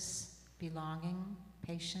 justice, belonging,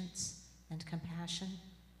 patience, and compassion.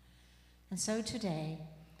 And so today,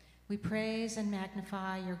 we praise and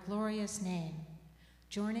magnify your glorious name,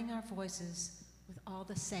 joining our voices with all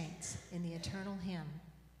the saints in the eternal hymn.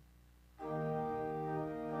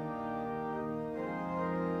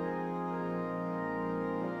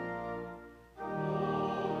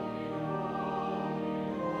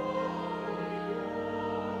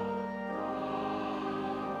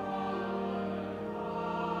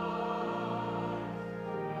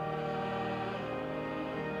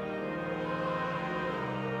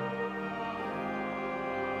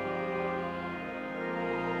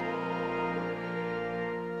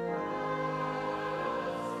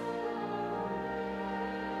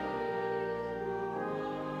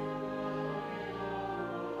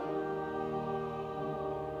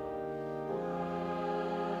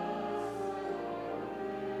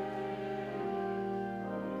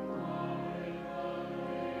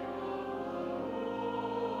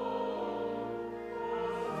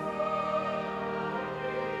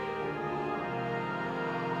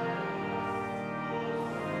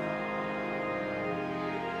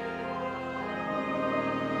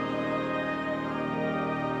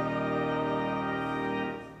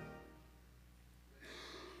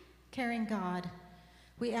 Caring God,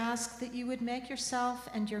 We ask that you would make yourself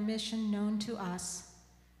and your mission known to us.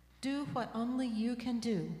 Do what only you can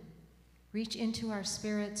do. Reach into our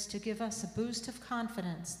spirits to give us a boost of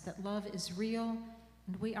confidence that love is real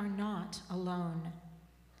and we are not alone.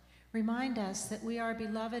 Remind us that we are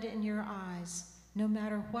beloved in your eyes, no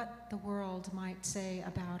matter what the world might say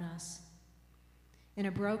about us. In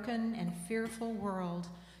a broken and fearful world,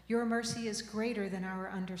 your mercy is greater than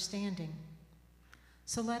our understanding.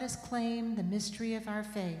 So let us claim the mystery of our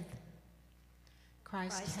faith.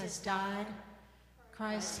 Christ has died.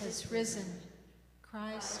 Christ has risen.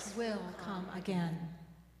 Christ will come again.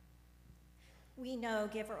 We know,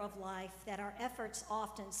 Giver of life, that our efforts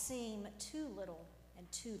often seem too little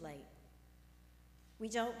and too late. We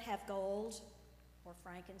don't have gold or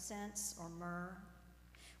frankincense or myrrh.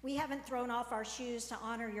 We haven't thrown off our shoes to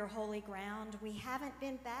honor your holy ground. We haven't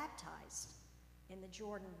been baptized in the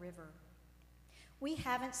Jordan River. We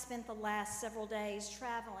haven't spent the last several days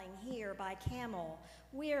traveling here by camel.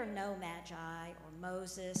 We're no Magi or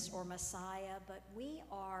Moses or Messiah, but we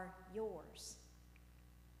are yours.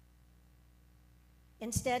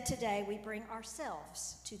 Instead, today we bring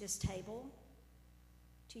ourselves to this table,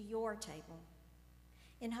 to your table,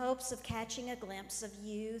 in hopes of catching a glimpse of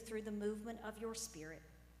you through the movement of your Spirit.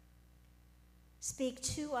 Speak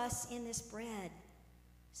to us in this bread.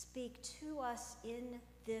 Speak to us in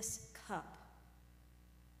this cup.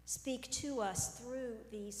 Speak to us through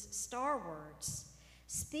these star words.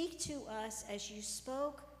 Speak to us as you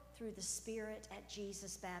spoke through the Spirit at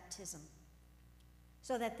Jesus' baptism,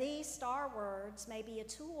 so that these star words may be a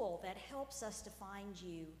tool that helps us to find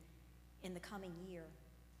you in the coming year.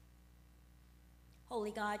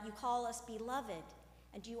 Holy God, you call us beloved,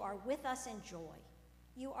 and you are with us in joy.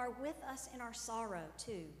 You are with us in our sorrow,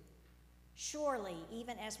 too. Surely,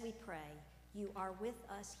 even as we pray, you are with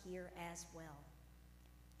us here as well.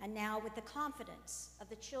 And now, with the confidence of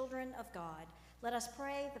the children of God, let us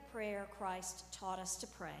pray the prayer Christ taught us to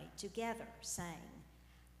pray together, saying,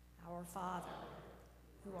 Our Father,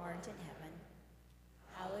 who art in heaven,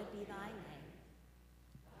 hallowed be thy name.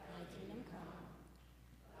 Thy kingdom come,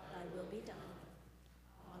 thy will be done,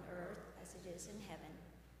 on earth as it is in heaven.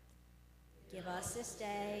 Give us this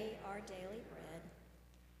day our daily bread,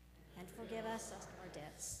 and forgive us our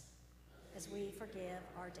debts, as we forgive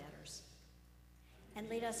our debtors. And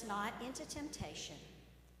lead us not into temptation,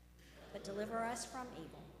 but deliver us from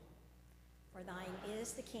evil. For thine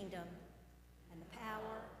is the kingdom, and the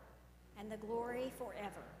power, and the glory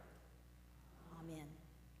forever. Amen.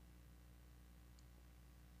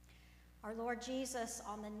 Our Lord Jesus,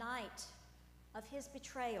 on the night of his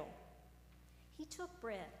betrayal, he took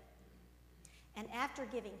bread, and after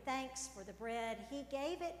giving thanks for the bread, he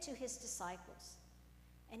gave it to his disciples,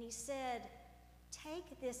 and he said,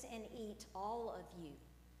 Take this and eat, all of you,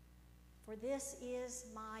 for this is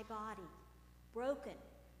my body, broken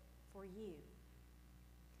for you.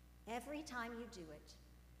 Every time you do it,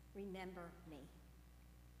 remember me.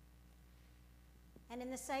 And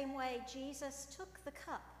in the same way, Jesus took the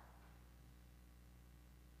cup.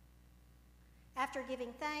 After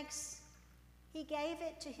giving thanks, he gave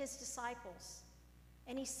it to his disciples,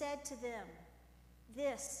 and he said to them,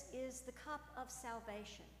 This is the cup of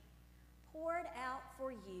salvation, poured out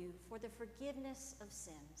for you for the forgiveness of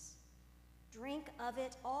sins. Drink of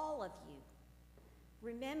it, all of you,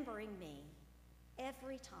 remembering me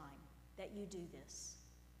every time that you do this.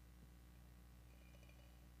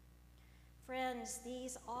 Friends,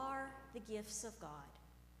 these are the gifts of God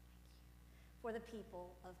for the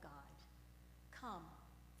people of God. Come,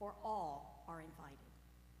 for all are invited.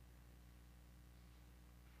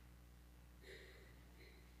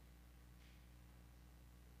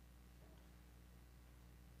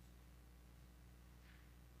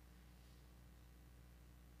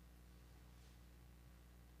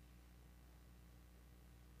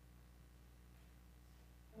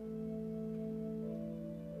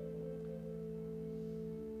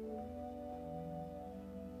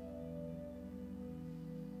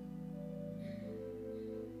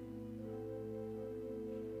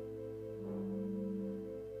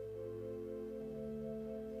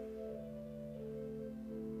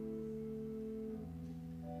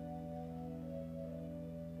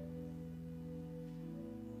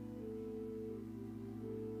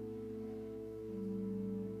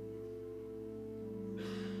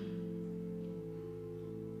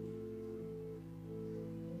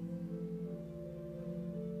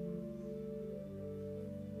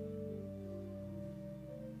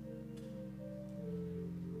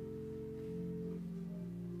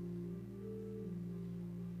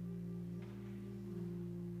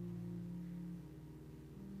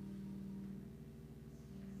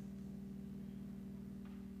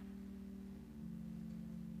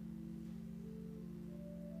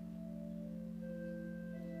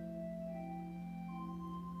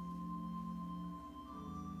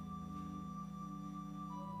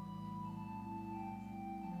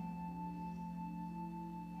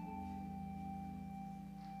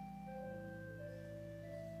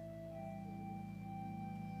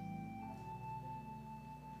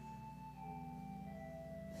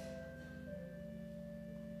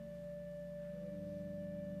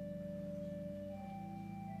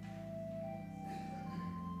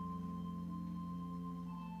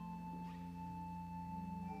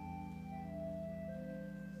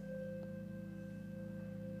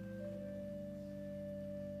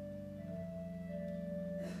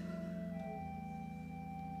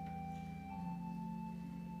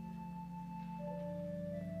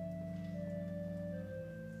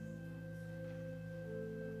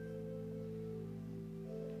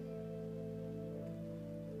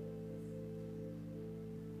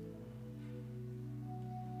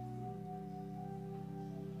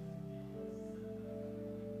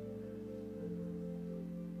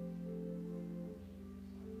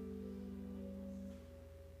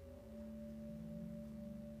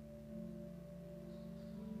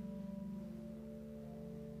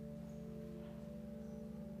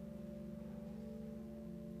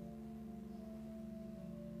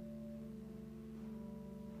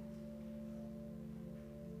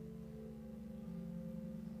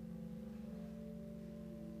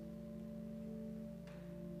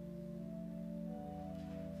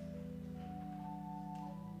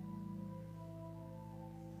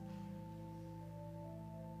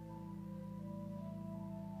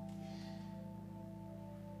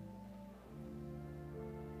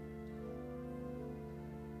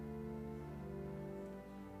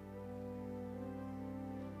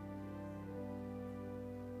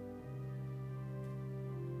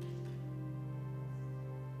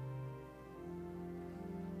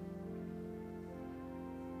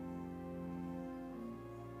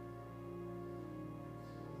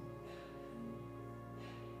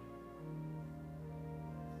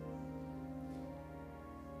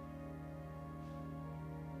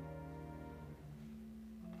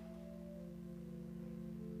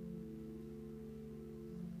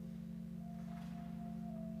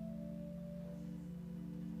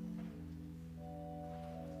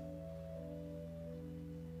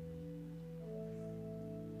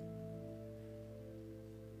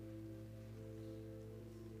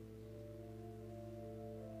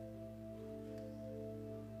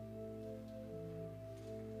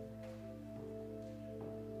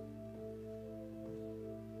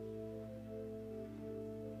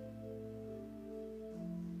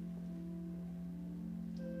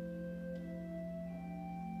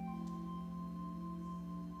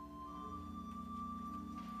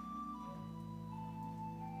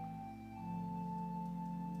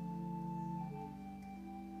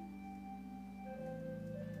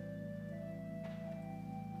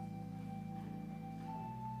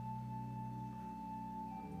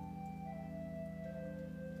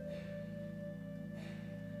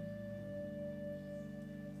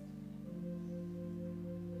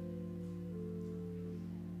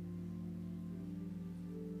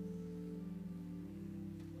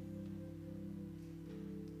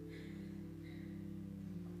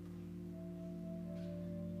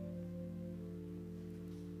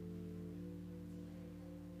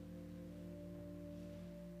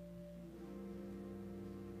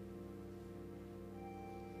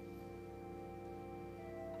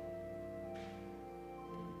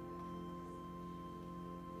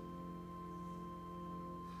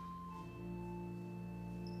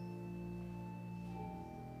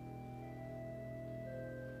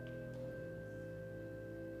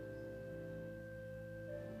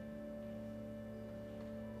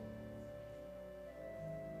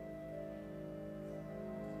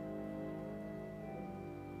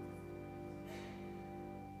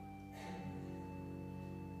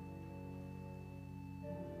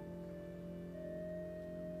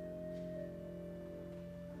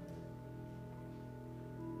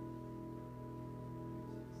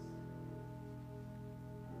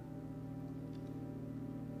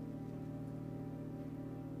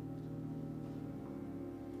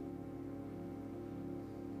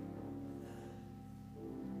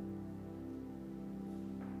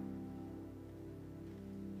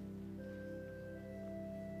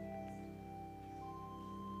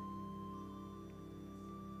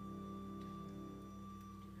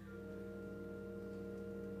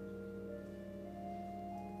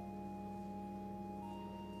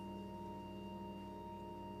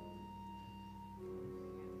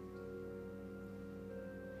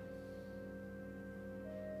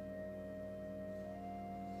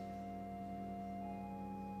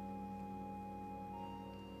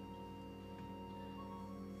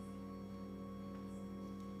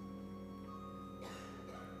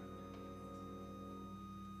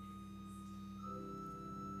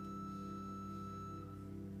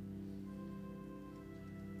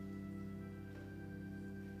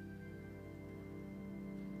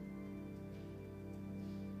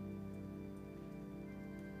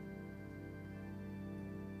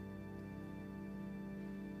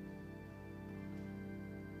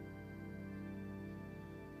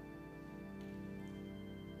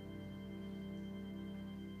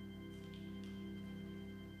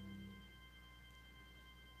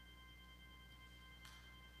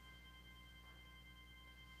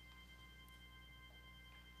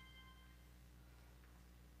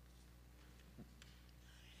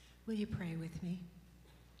 Will you pray with me?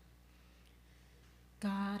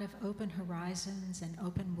 God of open horizons and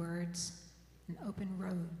open words and open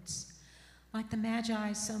roads, like the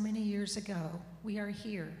Magi so many years ago, we are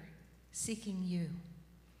here seeking you.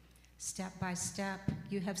 Step by step,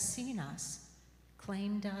 you have seen us,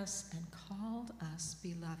 claimed us, and called us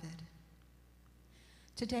beloved.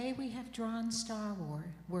 Today we have drawn star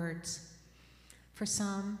words. For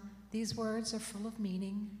some, these words are full of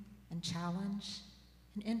meaning and challenge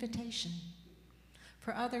and invitation.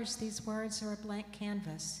 For others, these words are a blank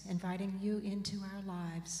canvas inviting you into our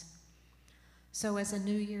lives. So as a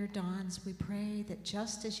new year dawns, we pray that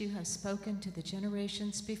just as you have spoken to the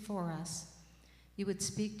generations before us, you would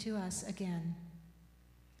speak to us again.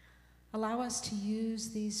 Allow us to use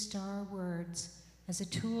these star words as a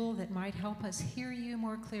tool that might help us hear you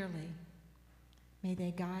more clearly. May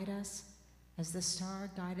they guide us as the star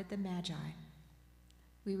guided the Magi.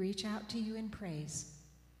 We reach out to you in praise.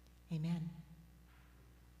 Amen.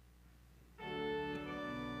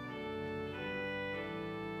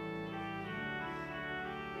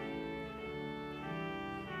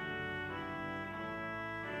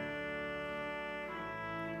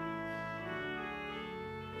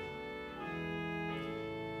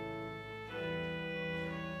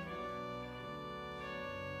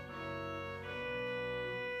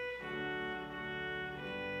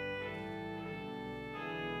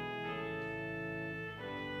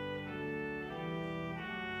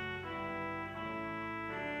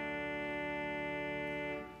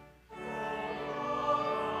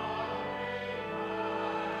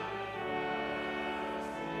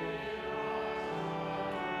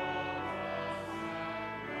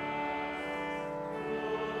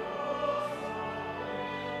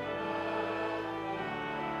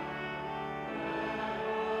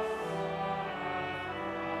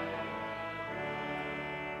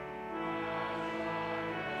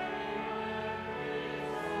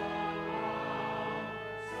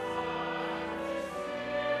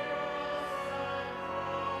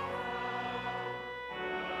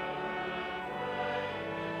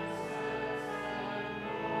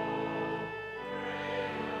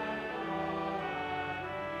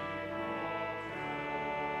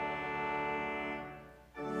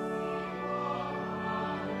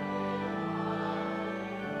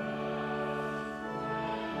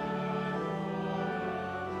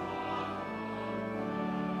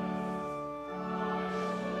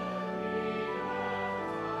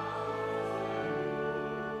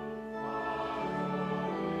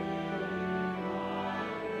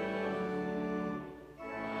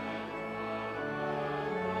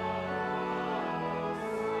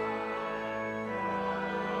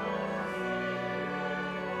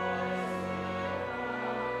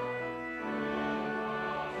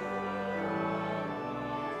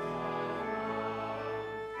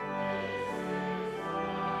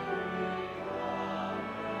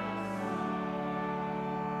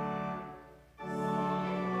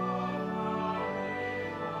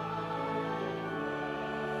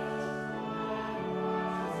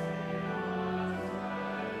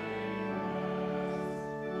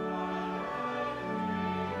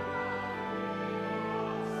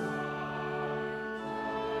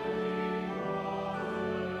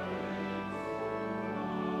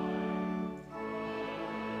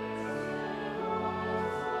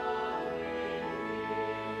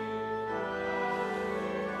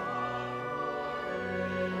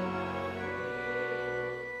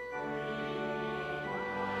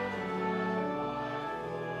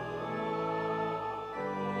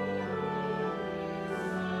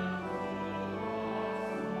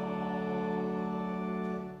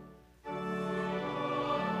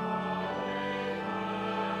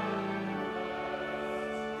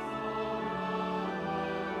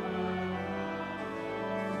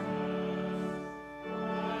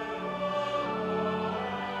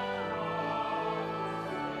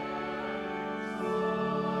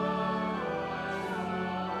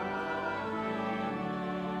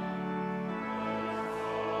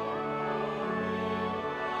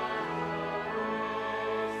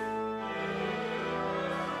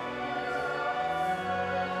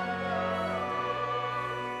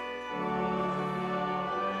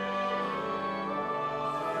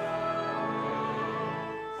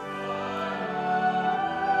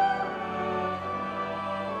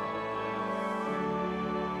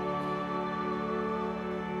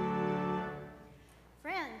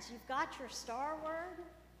 You've got your star word.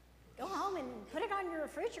 Go home and put it on your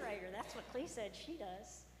refrigerator. That's what Clee said she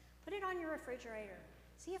does. Put it on your refrigerator.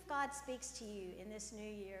 See if God speaks to you in this new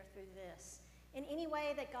year through this. In any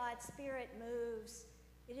way that God's Spirit moves,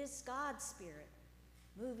 it is God's Spirit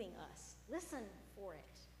moving us. Listen for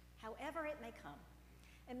it. however it may come.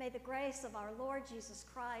 And may the grace of our Lord Jesus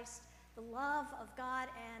Christ, the love of God,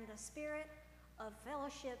 and the spirit of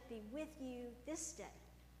fellowship be with you this day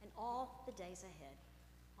and all the days ahead.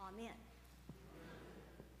 Amen.